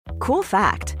Cool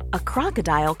fact, a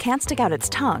crocodile can't stick out its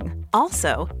tongue.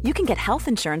 Also, you can get health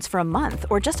insurance for a month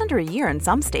or just under a year in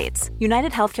some states.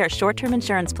 United Healthcare short-term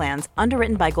insurance plans,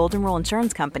 underwritten by Golden Rule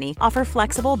Insurance Company, offer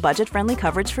flexible, budget-friendly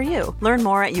coverage for you. Learn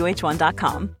more at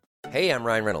uh1.com. Hey, I'm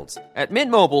Ryan Reynolds. At Mint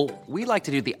Mobile, we like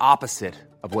to do the opposite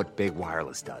of what Big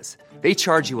Wireless does. They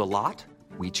charge you a lot,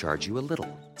 we charge you a little.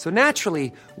 So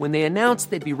naturally, when they announced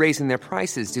they'd be raising their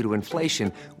prices due to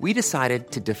inflation, we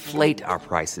decided to deflate our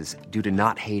prices due to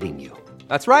not hating you.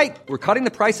 That's right. We're cutting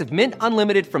the price of Mint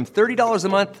Unlimited from $30 a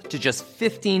month to just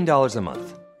 $15 a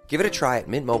month. Give it a try at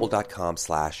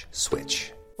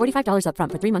mintmobile.com/switch. $45 up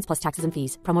front for 3 months plus taxes and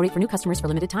fees. Promo rate for new customers for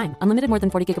limited time. Unlimited more than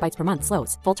 40 gigabytes per month.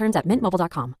 Slows full terms at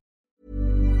mintmobile.com.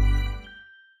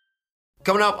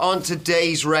 Coming up on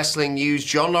today's wrestling news,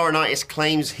 John Laurinaitis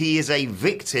claims he is a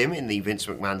victim in the Vince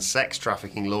McMahon sex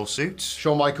trafficking lawsuit.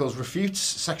 Shawn Michaels refutes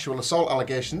sexual assault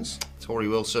allegations. Tori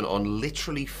Wilson on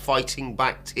literally fighting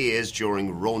back tears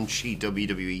during raunchy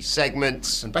WWE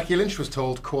segments. And Becky Lynch was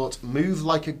told, quote, move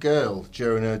like a girl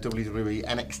during her WWE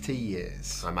NXT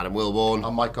years. I'm Adam Wilborn.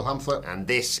 I'm Michael Hamflett. And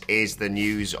this is the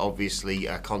news. Obviously,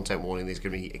 content warning. There's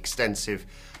going to be extensive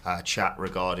chat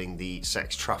regarding the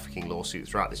sex trafficking lawsuit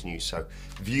throughout this news, so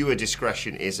viewer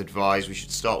discretion is advised. We should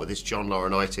start with this John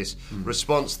Laurinaitis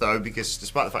response, though, because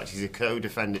despite the fact he's a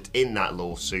co-defendant in that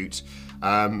lawsuit,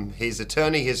 his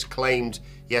attorney has claimed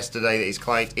yesterday that his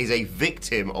client is a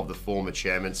victim of the former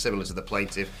chairman, similar to the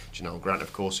plaintiff, Janelle Grant,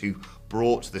 of course, who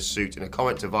brought the suit. In a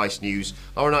comment to Vice News,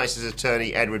 Laurinaitis'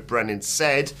 attorney, Edward Brennan,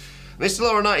 said, Mr.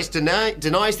 Laurinaitis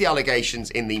denies the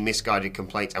allegations in the misguided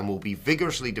complaint and will be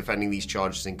vigorously defending these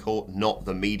charges in court, not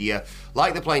the media.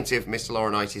 Like the plaintiff, Mr.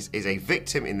 Laurinaitis is a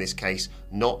victim in this case,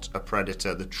 not a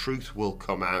predator. The truth will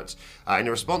come out. In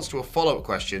a response to a follow-up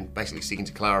question, basically seeking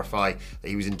to clarify that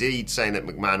he was indeed saying that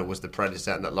McMahon was the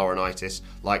predator and that Laurinaitis,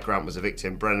 like Grant, was a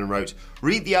victim, Brennan wrote,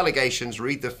 read the allegations,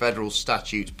 read the federal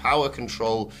statute, power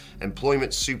control,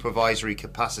 employment supervisory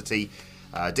capacity,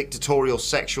 dictatorial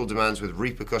sexual demands with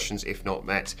repercussions if not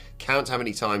met. Count how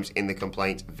many times in the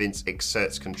complaint Vince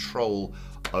exerts control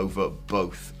over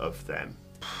both of them.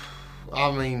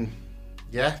 I mean,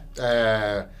 yeah.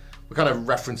 We kind of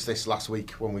referenced this last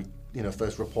week when we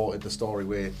first reported the story.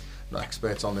 We're not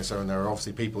experts on this, and there are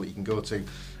obviously people that you can go to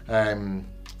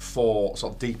for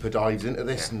sort of deeper dives into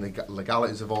this and the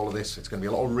legalities of all of this. It's going to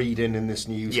be a lot of reading in this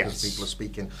news because people are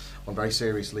speaking on very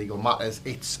serious legal matters.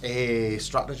 It's a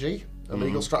strategy, a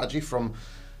legal strategy from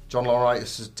John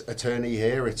Laurinaitis' attorney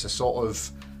here. It's a sort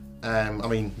of,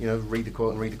 read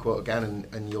the quote again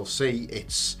and you'll see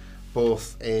it's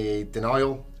both a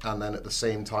denial and then at the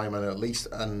same time and at least,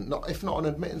 and not if not an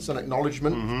admittance, an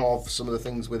acknowledgement of some of the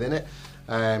things within it.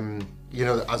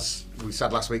 As we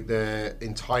said last week, the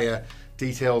entire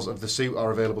details of the suit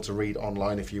are available to read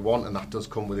online if you want, and that does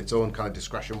come with its own kind of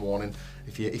discretion warning.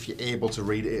 If you're able to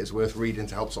read it, it's worth reading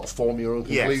to help sort of form your own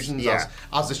conclusions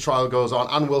as this trial goes on,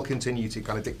 and will continue to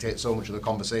kind of dictate so much of the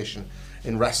conversation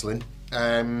in wrestling.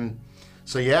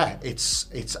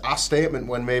 It's a statement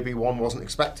when maybe one wasn't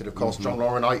expected. Of course, John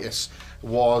Laurinaitis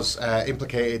was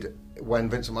implicated when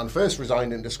Vince McMahon first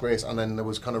resigned in disgrace, and then there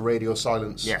was kind of radio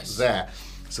silence there.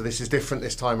 So this is different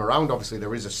this time around. Obviously,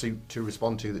 there is a suit to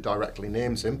respond to that directly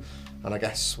names him, and I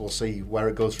guess we'll see where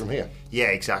it goes from here. Yeah,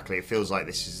 exactly. It feels like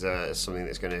this is something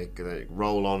that's going to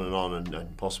roll on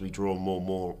and possibly draw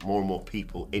more and more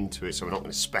people into it. So we're not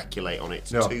going to speculate on it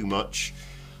too much.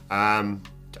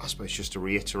 I suppose just to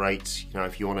reiterate,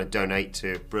 if you want to donate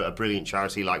to a brilliant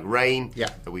charity like RAIN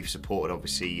that we've supported,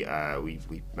 obviously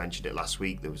we mentioned it last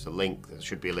week. There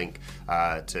should be a link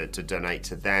to donate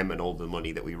to them, and all the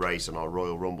money that we raised on our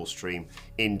Royal Rumble stream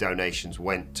in donations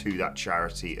went to that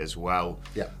charity as well.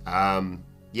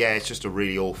 It's just a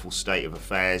really awful state of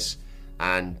affairs,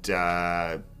 and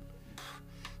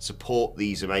support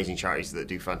these amazing charities that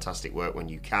do fantastic work when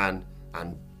you can,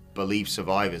 and believe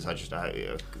survivors. I just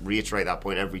reiterate that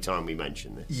point every time we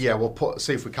mention this. Yeah, we'll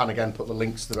see if we can again put the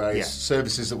links to the various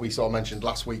services that we sort of mentioned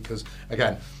last week, because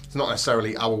again, it's not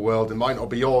necessarily our world. It might not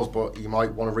be yours, but you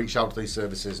might want to reach out to these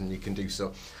services, and you can do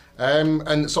so.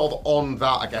 And sort of on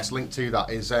that, I guess, linked to that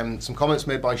is some comments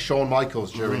made by Shawn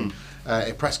Michaels during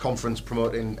a press conference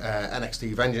promoting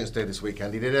NXT Vengeance Day this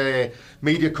weekend. He did a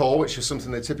media call, which is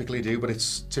something they typically do, but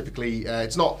it's typically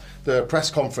it's not the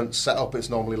press conference setup. It's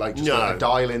normally like just a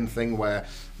dial-in thing where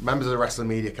members of the wrestling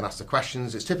media can ask the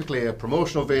questions. It's typically a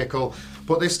promotional vehicle,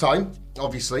 but this time,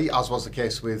 obviously, as was the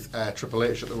case with Triple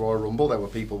H at the Royal Rumble, there were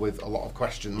people with a lot of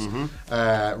questions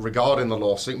regarding the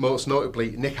lawsuit, most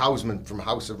notably Nick Hausman from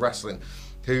House of Wrestling.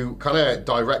 who kind of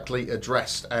directly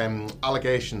addressed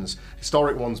allegations,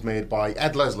 historic ones made by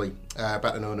Ed Leslie,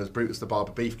 better known as Brutus the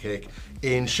Barber Beefcake,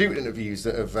 in shoot interviews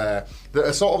that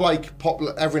are sort of like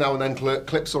popular. Every now and then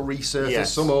clips will resurface,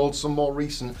 some old, some more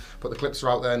recent, but the clips are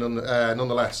out there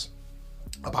nonetheless,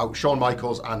 about Shawn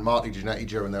Michaels and Marty Jannetty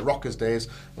during their Rockers days,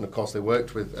 and of course they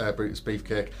worked with Brutus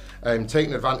Beefcake,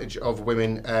 taking advantage of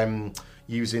women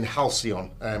using halcyon.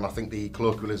 I think the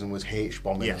colloquialism was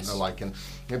H-bombing and the like. And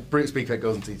Brutus Beefcake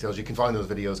goes into details. You can find those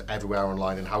videos everywhere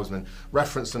online, and Hausman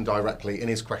referenced them directly in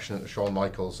his question to Shawn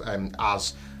Michaels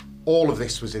as all of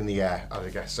this was in the air, I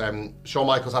guess. Shawn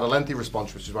Michaels had a lengthy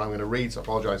response, which is what I'm going to read, so I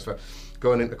apologise for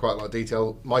going into quite a lot of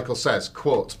detail. Michaels says,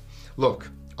 quote, "Look,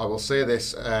 I will say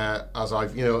this as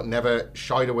I've, never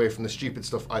shied away from the stupid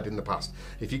stuff I did in the past.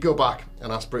 If you go back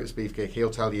and ask Brutus Beefcake,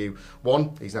 he'll tell you,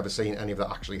 one, he's never seen any of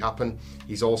that actually happen.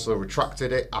 He's also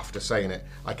retracted it after saying it.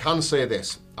 I can say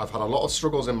this, I've had a lot of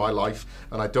struggles in my life,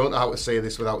 and I don't know how to say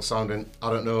this without sounding,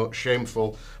 I don't know,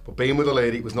 shameful, but being with a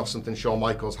lady was not something Shawn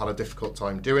Michaels had a difficult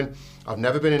time doing. I've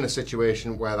never been in a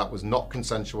situation where that was not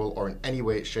consensual or in any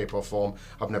way, shape or form.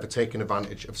 I've never taken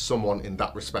advantage of someone in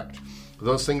that respect.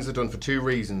 Those things are done for two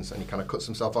reasons," and he kind of cuts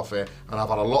himself off here, "and I've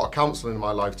had a lot of counselling in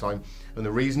my lifetime, and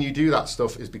the reason you do that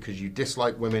stuff is because you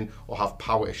dislike women or have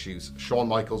power issues. Shawn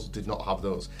Michaels did not have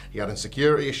those. He had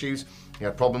insecurity issues, he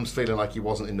had problems feeling like he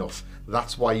wasn't enough.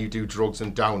 That's why you do drugs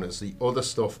and downers. The other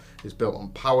stuff is built on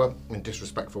power and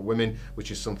disrespect for women,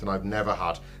 which is something I've never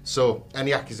had. So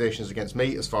any accusations against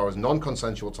me as far as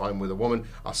non-consensual time with a woman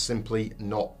are simply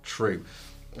not true."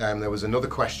 There was another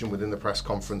question within the press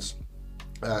conference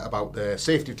about the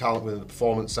safety of talent within the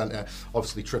Performance Centre.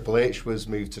 Obviously Triple H was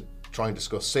moved to try and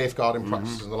discuss safeguarding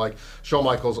practices and the like. Shawn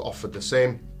Michaels offered the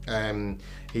same.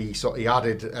 He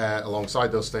added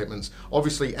alongside those statements,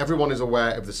 "Obviously everyone is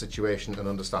aware of the situation and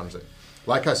understands it.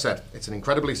 Like I said, it's an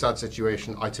incredibly sad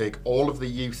situation. I take all of the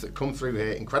youth that come through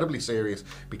here incredibly serious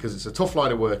because it's a tough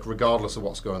line of work regardless of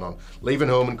what's going on. Leaving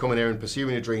home and coming here and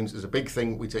pursuing your dreams is a big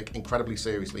thing we take incredibly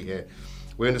seriously here.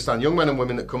 We understand young men and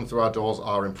women that come through our doors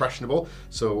are impressionable,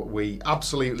 so we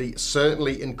absolutely,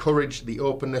 certainly encourage the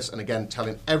openness and again,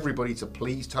 telling everybody to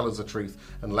please tell us the truth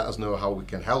and let us know how we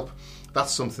can help.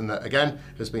 That's something that, again,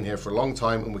 has been here for a long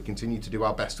time and we continue to do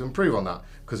our best to improve on that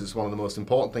because it's one of the most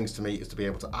important things to me is to be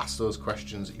able to ask those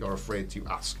questions that you're afraid to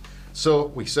ask. So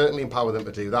we certainly empower them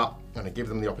to do that and I give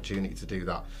them the opportunity to do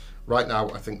that. Right now,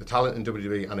 I think the talent in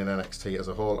WWE and in NXT as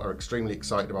a whole are extremely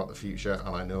excited about the future,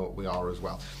 and I know we are as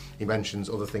well." He mentions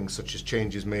other things such as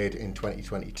changes made in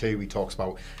 2022. He talks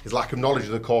about his lack of knowledge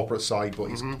of the corporate side, but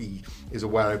he is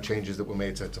aware of changes that were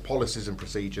made to policies and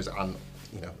procedures, and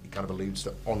he kind of alludes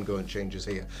to ongoing changes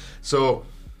here. So,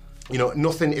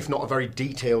 nothing if not a very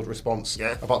detailed response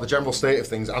about the general state of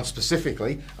things, and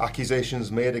specifically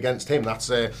accusations made against him.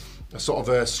 That's a sort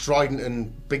of a strident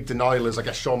and big denial as I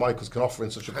guess Shawn Michaels can offer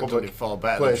in such a public place. Far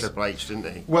better than Triple H, didn't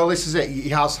he? Well, this is it. He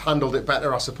has handled it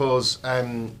better, I suppose.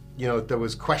 There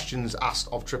was questions asked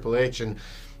of Triple H, and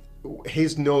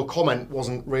his no comment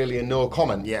wasn't really a no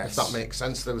comment. If that makes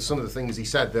sense. There were some of the things he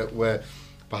said that were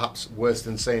perhaps worse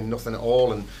than saying nothing at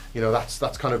all, and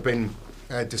that's kind of been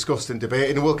discussed and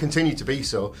debated, and will continue to be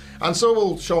so. And so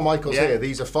will Shawn Michaels here.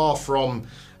 These are far from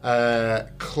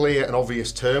clear and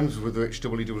obvious terms with which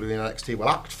WWE and NXT will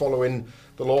act following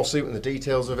the lawsuit and the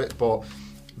details of it, but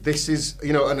this is,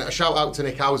 and a shout out to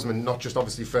Nick Hausman, not just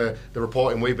obviously for the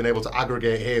reporting we've been able to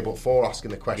aggregate here, but for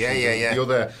asking the questions. The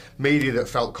other media that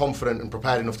felt confident and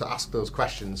prepared enough to ask those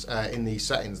questions in these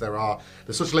settings. There's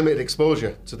such limited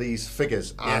exposure to these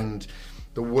figures, and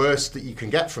the worst that you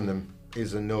can get from them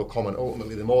is a no comment.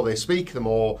 Ultimately, the more they speak, the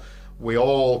more we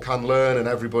all can learn, and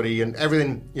everybody and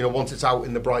everything, once it's out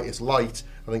in the brightest light,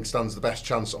 I think stands the best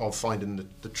chance of finding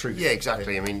the truth. Yeah,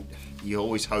 exactly. I mean, you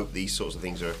always hope these sorts of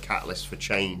things are a catalyst for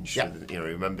change. Yeah.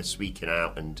 Remember speaking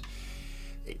out, and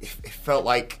it felt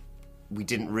like we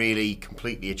didn't really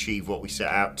completely achieve what we set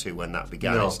out to when that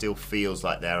began. No. It still feels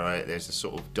like there's a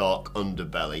sort of dark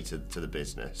underbelly to the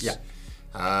business. Yeah.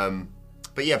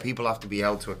 But yeah, people have to be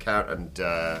held to account,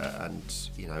 and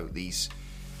these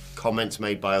comments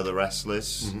made by other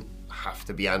wrestlers have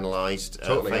to be analysed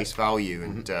at face value,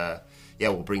 and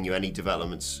we'll bring you any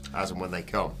developments as and when they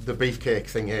come. The beefcake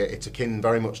thing here, it's akin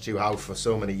very much to how for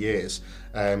so many years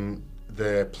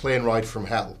the plane ride from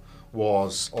hell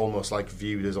was almost like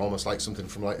viewed as almost like something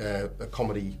from like a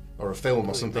comedy or a film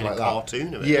or something like that.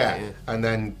 Cartoon of it. Yeah, and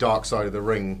then Dark Side of the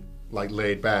Ring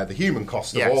laid bare the human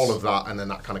cost of all of that, and then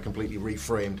that kind of completely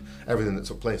reframed everything that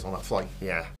took place on that flight.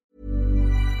 Yeah.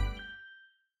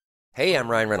 Hey, I'm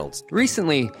Ryan Reynolds.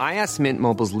 Recently, I asked Mint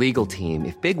Mobile's legal team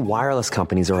if big wireless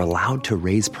companies are allowed to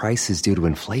raise prices due to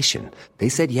inflation. They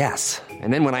said yes.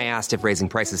 And then when I asked if raising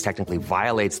prices technically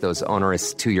violates those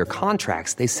onerous two-year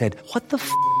contracts, they said, "What the f***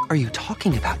 are you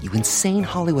talking about, you insane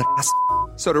Hollywood ass?"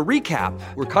 So to recap,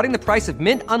 we're cutting the price of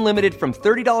Mint Unlimited from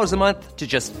 $30 a month to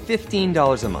just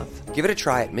 $15 a month. Give it a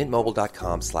try at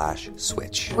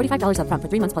mintmobile.com/switch. $45 up front for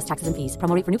 3 months plus taxes and fees.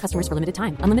 Promo rate for new customers for limited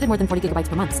time. Unlimited more than 40 gigabytes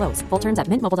per month. Slows full terms at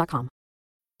mintmobile.com.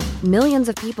 Millions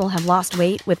of people have lost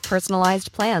weight with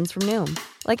personalized plans from Noom.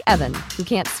 Like Evan, who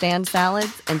can't stand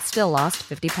salads and still lost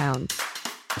 50 pounds.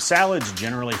 Salads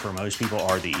generally for most people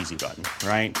are the easy button,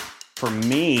 right? For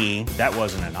me, that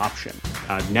wasn't an option.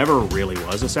 I never really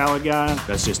was a salad guy.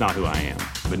 That's just not who I am.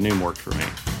 But Noom worked for me.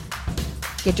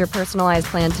 Get your personalized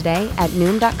plan today at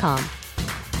Noom.com.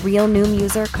 Real Noom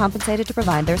user compensated to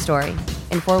provide their story.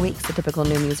 In 4 weeks, the typical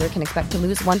Noom user can expect to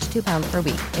lose 1 to 2 pounds per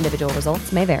week. Individual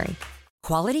results may vary.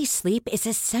 Quality sleep is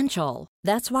essential.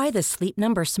 That's why the Sleep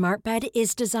Number Smart Bed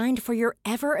is designed for your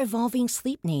ever-evolving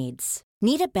sleep needs.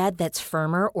 Need a bed that's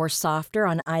firmer or softer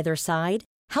on either side?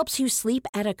 Helps you sleep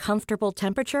at a comfortable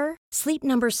temperature? Sleep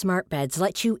Number Smart Beds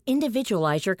let you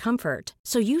individualize your comfort,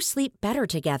 so you sleep better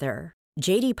together.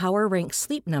 J.D. Power ranks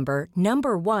Sleep Number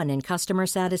 #1 in customer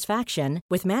satisfaction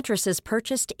with mattresses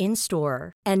purchased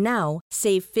in-store. And now,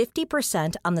 save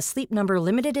 50% on the Sleep Number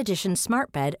Limited Edition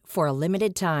Smart Bed for a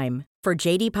limited time. For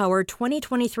J.D. Power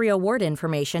 2023 award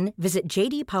information, visit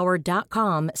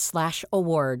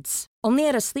jdpower.com/awards. Only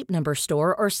at a Sleep Number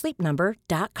store or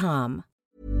sleepnumber.com.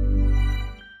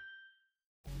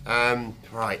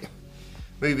 Right.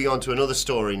 Moving on to another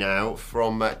story now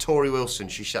from Tori Wilson.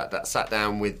 She sat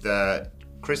down with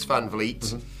Chris Van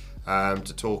Vliet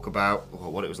to talk about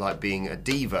what it was like being a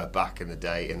diva back in the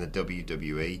day in the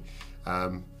WWE.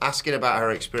 Asking about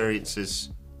her experiences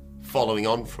following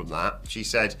on from that. She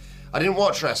said, "I didn't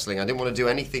watch wrestling. I didn't want to do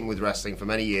anything with wrestling for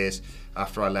many years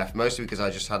after I left, mostly because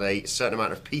I just had a certain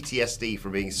amount of PTSD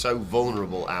from being so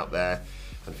vulnerable out there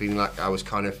and feeling like I was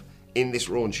kind of in this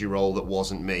raunchy role that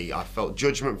wasn't me. I felt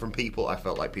judgment from people. I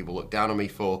felt like people looked down on me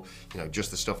for,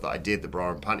 just the stuff that I did, the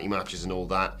bra and panty matches and all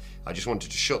that. I just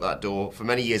wanted to shut that door. For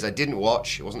many years I didn't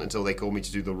watch. It wasn't until they called me to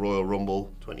do the Royal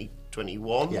Rumble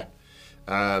 2021 that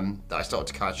I started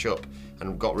to catch up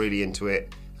and got really into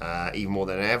it, even more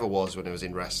than I ever was when I was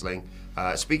in wrestling."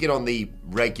 Speaking on the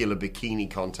regular bikini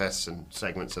contests and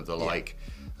segments of the like,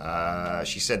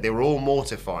 she said they were all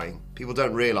mortifying. People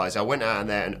don't realise I went out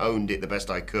there and owned it the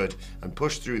best I could and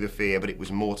pushed through the fear, but it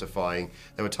was mortifying.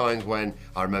 There were times when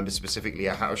I remember specifically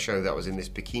a house show that was in this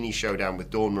bikini showdown with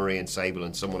Dawn Marie and Sable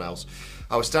and someone else.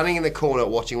 I was standing in the corner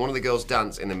watching one of the girls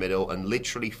dance in the middle and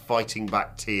literally fighting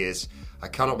back tears. I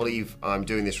cannot believe I'm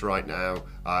doing this right now.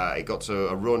 It got to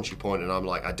a raunchy point and I'm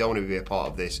like, I don't want to be a part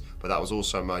of this, but that was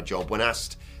also my job. When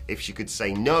asked if she could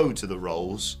say no to the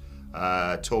roles,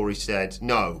 Tori said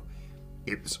no.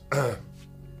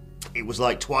 It was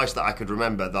like twice that I could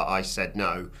remember that I said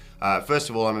no. First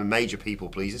of all, I'm a major people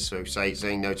pleaser, so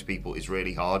saying no to people is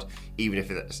really hard, even if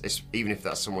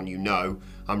that's someone you know.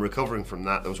 I'm recovering from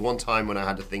that. There was one time when I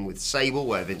had a thing with Sable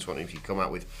where Vince wanted me to come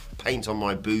out with paint on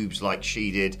my boobs like she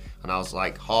did, and I was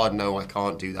like, hard no, I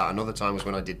can't do that. Another time was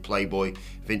when I did Playboy.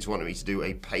 Vince wanted me to do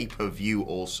a pay-per-view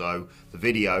also, the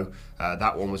video.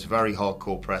 That one was very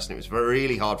hardcore press, and it was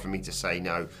really hard for me to say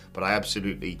no, but I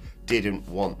absolutely didn't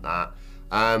want that.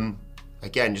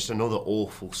 Again, just another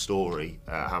awful story,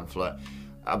 Hamflet.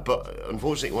 But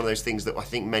unfortunately, one of those things that I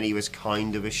think many of us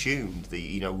kind of assumed.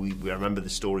 We remember the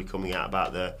story coming out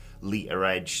about the Lita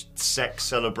Edge sex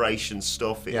celebration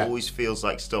stuff. It always feels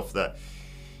like stuff that,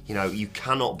 you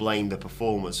cannot blame the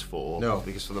performers for. No.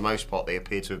 Because for the most part, they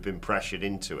appear to have been pressured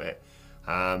into it.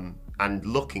 And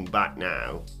looking back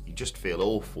now, you just feel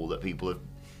awful that people have...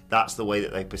 That's the way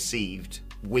that they perceived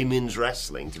women's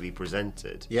wrestling to be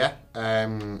presented. Yeah,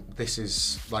 this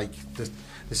is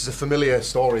a familiar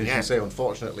story, as you say.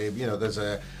 Unfortunately, there's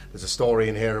a story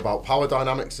in here about power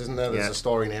dynamics, isn't there? There's a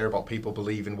story in here about people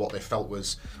believing what they felt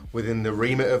was within the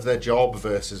remit of their job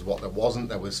versus what there wasn't.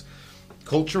 There was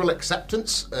cultural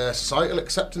acceptance, societal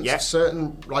acceptance of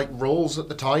certain roles at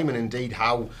the time, and indeed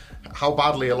how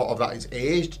badly a lot of that is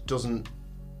aged doesn't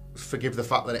forgive the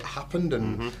fact that it happened,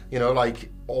 and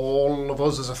all of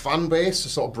us as a fan base are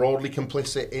sort of broadly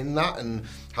complicit in that, and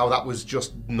how that was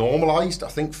just normalised, I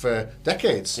think, for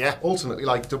decades. Ultimately,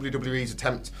 WWE's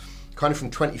attempt kind of from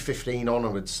 2015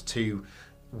 onwards to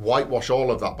whitewash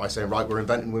all of that by saying, right, we're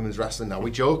inventing women's wrestling now.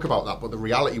 We joke about that, but the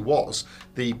reality was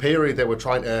the period they were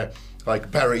trying to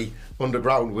bury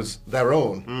underground was their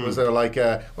own. Was they were like,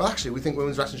 well, actually, we think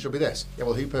women's wrestling should be this. Yeah,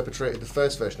 well, who perpetrated the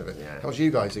first version of it? That was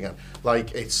you guys again.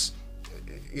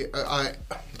 I'm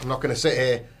not going to sit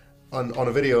here on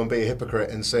a video and be a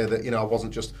hypocrite and say that, I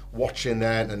wasn't just watching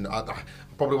there, and I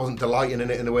probably wasn't delighting in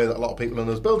it in the way that a lot of people in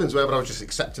those buildings were, but I was just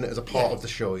accepting it as a part of the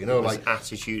show, like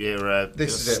Attitude Era,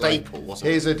 this is a staple, wasn't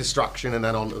it? Here's a distraction and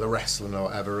then on to the wrestling or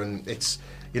whatever, and it's,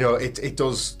 it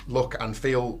does look and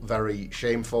feel very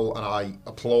shameful, and I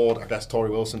applaud, I guess, Tori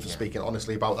Wilson for speaking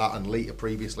honestly about that, and Lita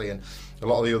previously, and a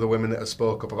lot of the other women that have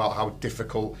spoke up about how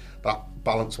difficult that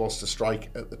balance was to strike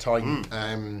at the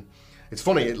time. It's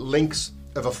funny, it links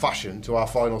of a fashion to our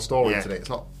final story today. It's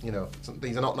not,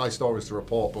 these are not nice stories to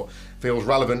report, but feels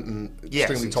relevant and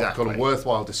extremely topical and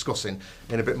worthwhile discussing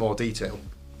in a bit more detail.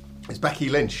 It's Becky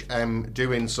Lynch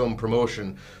doing some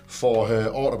promotion for her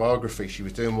autobiography. She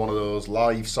was doing one of those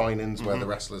live signings where the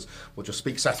wrestlers will just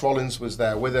speak. Seth Rollins was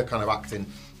there with her, kind of acting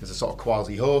as a sort of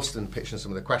quasi-host and pitching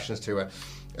some of the questions to her.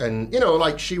 And,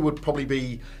 she would probably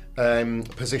be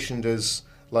positioned as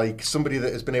like somebody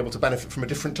that has been able to benefit from a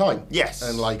different time. Yes.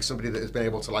 And like somebody that has been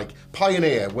able to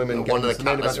pioneer women getting to the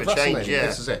main event of WrestleMania.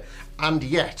 This is it. And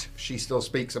yet, she still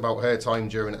speaks about her time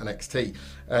during NXT.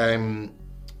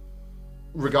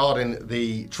 Regarding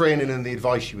the training and the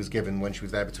advice she was given when she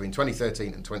was there between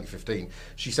 2013 and 2015.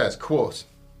 She says, quote,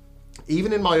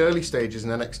 "Even in my early stages in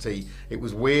NXT, it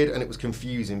was weird and it was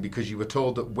confusing because you were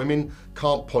told that women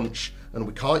can't punch and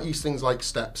we can't use things like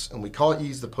steps and we can't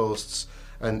use the posts.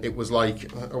 And it was like,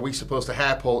 are we supposed to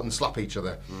hair pull and slap each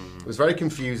other? It was very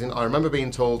confusing. I remember being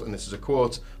told, and this is a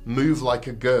quote, move like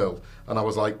a girl. And I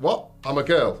was like, what? I'm a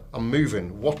girl. I'm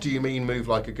moving. What do you mean move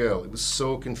like a girl? It was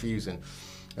so confusing.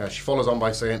 She follows on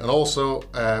by saying, and also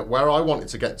where I wanted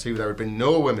to get to, there had been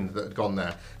no women that had gone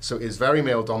there. So it is very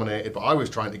male dominated, but I was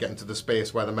trying to get into the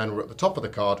space where the men were at the top of the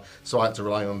card, so I had to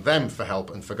rely on them for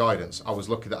help and for guidance. I was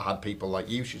lucky that I had people like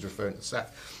you, she's referring to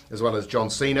Seth, as well as John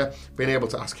Cena, being able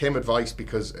to ask him advice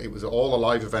because it was all a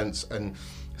live events, and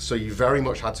so you very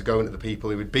much had to go into the people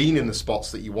who had been in the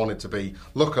spots that you wanted to be.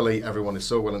 Luckily, everyone is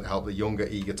so willing to help the younger,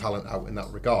 eager talent out in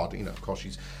that regard. Of course,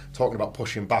 she's talking about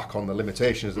pushing back on the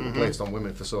limitations that were placed on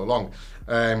women for so long.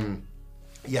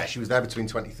 She was there between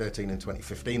 2013 and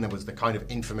 2015. There was the kind of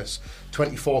infamous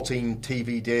 2014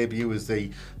 TV debut as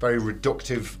the very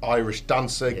reductive Irish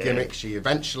dancer gimmick. She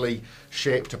eventually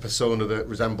shaped a persona that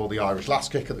resembled the Irish Lass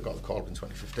Kicker that got the call up in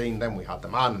 2015. Then we had the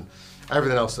man.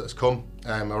 Everything else that has come,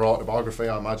 her autobiography,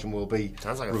 I imagine, will be...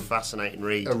 Sounds like a fascinating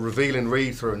read. A revealing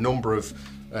read through a number of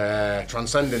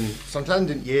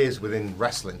transcendent years within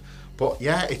wrestling. But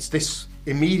yeah, it's this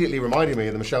immediately reminded me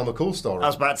of the Michelle McCool story. I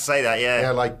was about to say that,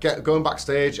 yeah. Yeah, going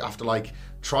backstage after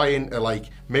trying to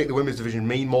make the women's division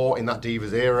mean more in that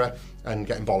Divas era and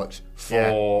getting bollocked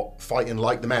for fighting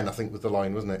like the men, I think was the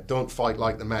line, wasn't it? Don't fight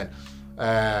like the men.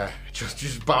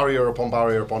 Just barrier upon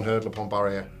hurdle upon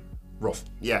barrier. Rough.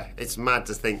 Yeah, it's mad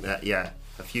to think that,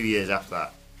 a few years after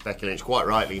that, Becky Lynch, quite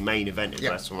rightly, main event of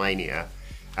WrestleMania.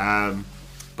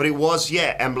 But it was,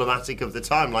 emblematic of the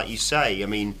time, like you say. I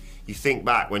mean, you think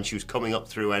back when she was coming up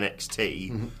through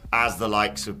NXT, as the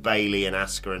likes of Bayley and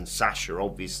Asuka and Sasha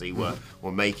obviously were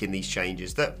making these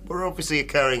changes that were obviously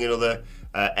occurring in other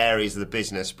areas of the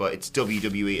business, but it's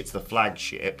WWE, it's the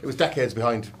flagship. It was decades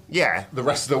behind the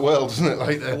rest of the world, isn't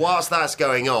it? Whilst that's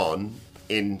going on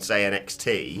in, say,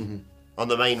 NXT, on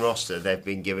the main roster, they've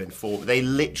been given they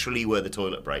literally were the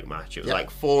toilet break match. It was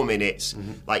 4 minutes.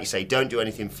 Like you say, don't do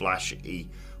anything flashy.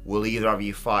 We'll either have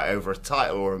you fight over a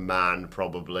title or a man,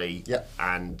 probably.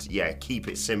 And, keep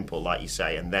it simple, like you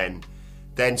say. And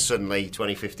then suddenly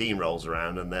 2015 rolls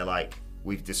around and they're like,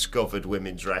 we've discovered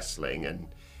women's wrestling. And,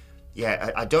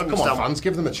 I don't understand. Come on, fans,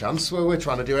 give them a chance. We're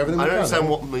trying to do everything we can. I don't understand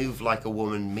what move like a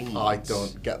woman means. I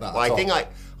don't get that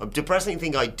I depressingly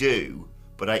think I do.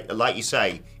 But like you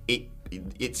say,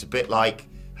 it's a bit like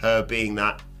her being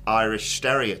that Irish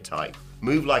stereotype.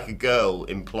 Move like a girl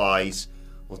implies,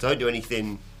 well, don't do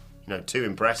anything, too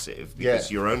impressive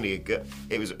because you're only a girl.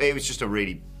 It was just a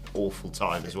really awful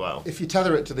time as well. If you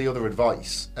tether it to the other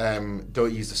advice,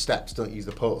 don't use the steps, don't use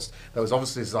the post. There was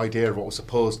obviously this idea of what was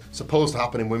supposed to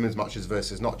happen in women's matches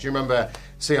versus not. Do you remember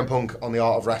CM Punk on The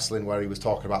Art of Wrestling where he was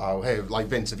talking about how, hey, like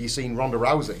Vince, have you seen Ronda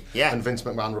Rousey? Yeah. And Vince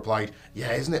McMahon replied,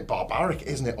 yeah, isn't it barbaric?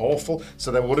 Isn't it awful?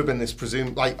 So there would have been this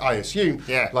presumed, I assume,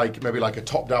 maybe a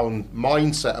top-down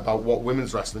mindset about what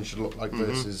women's wrestling should look like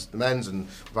versus the men's, and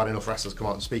we've had enough wrestlers come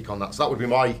out and speak on that. So that would be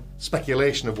my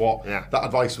speculation of what that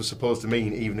advice was supposed to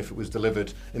mean, even if it was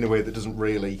delivered in a way that doesn't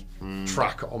really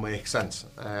track or make sense.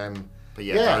 But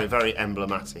very, very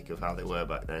emblematic of how they were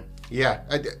back then. Yeah,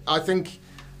 I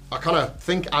kind of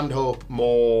think and hope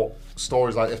more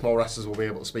stories like this, more wrestlers will be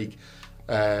able to speak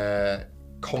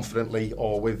confidently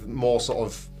or with more sort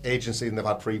of agency than they've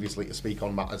had previously to speak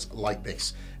on matters like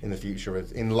this in the future,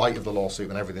 in light of the lawsuit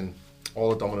and everything all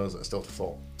the dominoes that are still to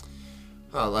fall.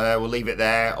 Well, we'll leave it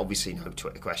there. Obviously, no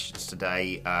Twitter questions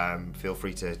today. Feel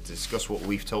free to discuss what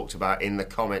we've talked about in the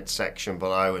comments section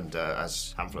below. And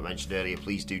as Hamlet mentioned earlier,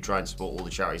 please do try and support all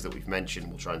the charities that we've mentioned.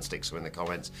 We'll try and stick some in the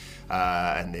comments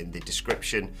and in the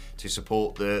description to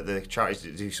support the charities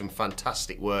that do some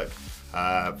fantastic work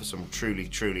for some truly,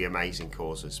 truly amazing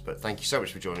causes. But thank you so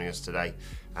much for joining us today,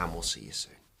 and we'll see you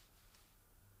soon.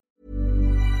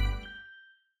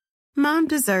 Mom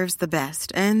deserves the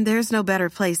best, and there's no better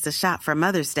place to shop for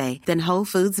Mother's Day than Whole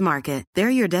Foods Market. They're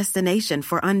your destination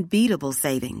for unbeatable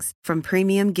savings, from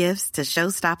premium gifts to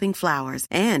show-stopping flowers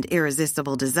and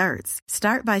irresistible desserts.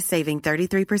 Start by saving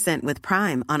 33% with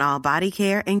Prime on all body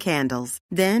care and candles.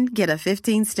 Then get a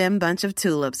 15-stem bunch of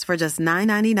tulips for just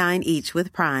 $9.99 each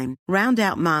with Prime. Round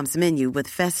out Mom's menu with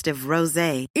festive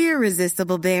rosé,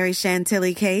 irresistible berry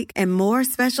chantilly cake, and more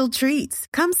special treats.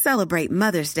 Come celebrate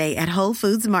Mother's Day at Whole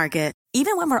Foods Market.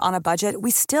 Even when we're on a budget,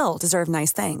 we still deserve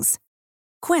nice things.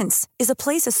 Quince is a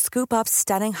place to scoop up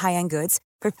stunning high-end goods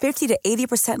for 50 to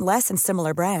 80% less than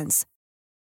similar brands.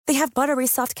 They have buttery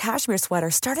soft cashmere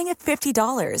sweaters starting at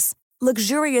 $50,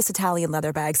 luxurious Italian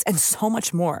leather bags, and so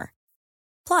much more.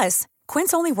 Plus,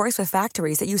 Quince only works with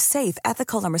factories that use safe,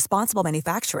 ethical, and responsible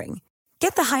manufacturing.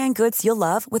 Get the high-end goods you'll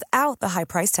love without the high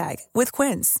price tag with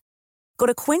Quince. Go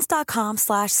to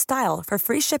quince.com/style for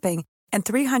free shipping and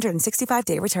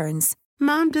 365-day returns.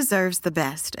 Mom deserves the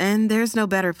best, and there's no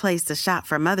better place to shop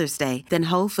for Mother's Day than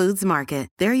Whole Foods Market.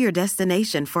 They're your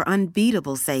destination for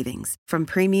unbeatable savings, from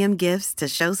premium gifts to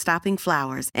show-stopping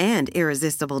flowers and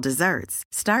irresistible desserts.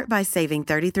 Start by saving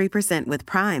 33% with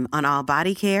Prime on all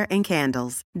body care and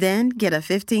candles. Then get a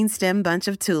 15-stem bunch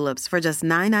of tulips for just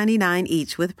 $9.99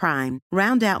 each with Prime.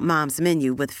 Round out Mom's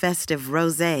menu with festive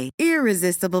rosé,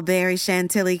 irresistible berry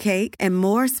chantilly cake, and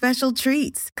more special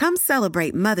treats. Come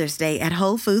celebrate Mother's Day at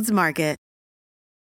Whole Foods Market.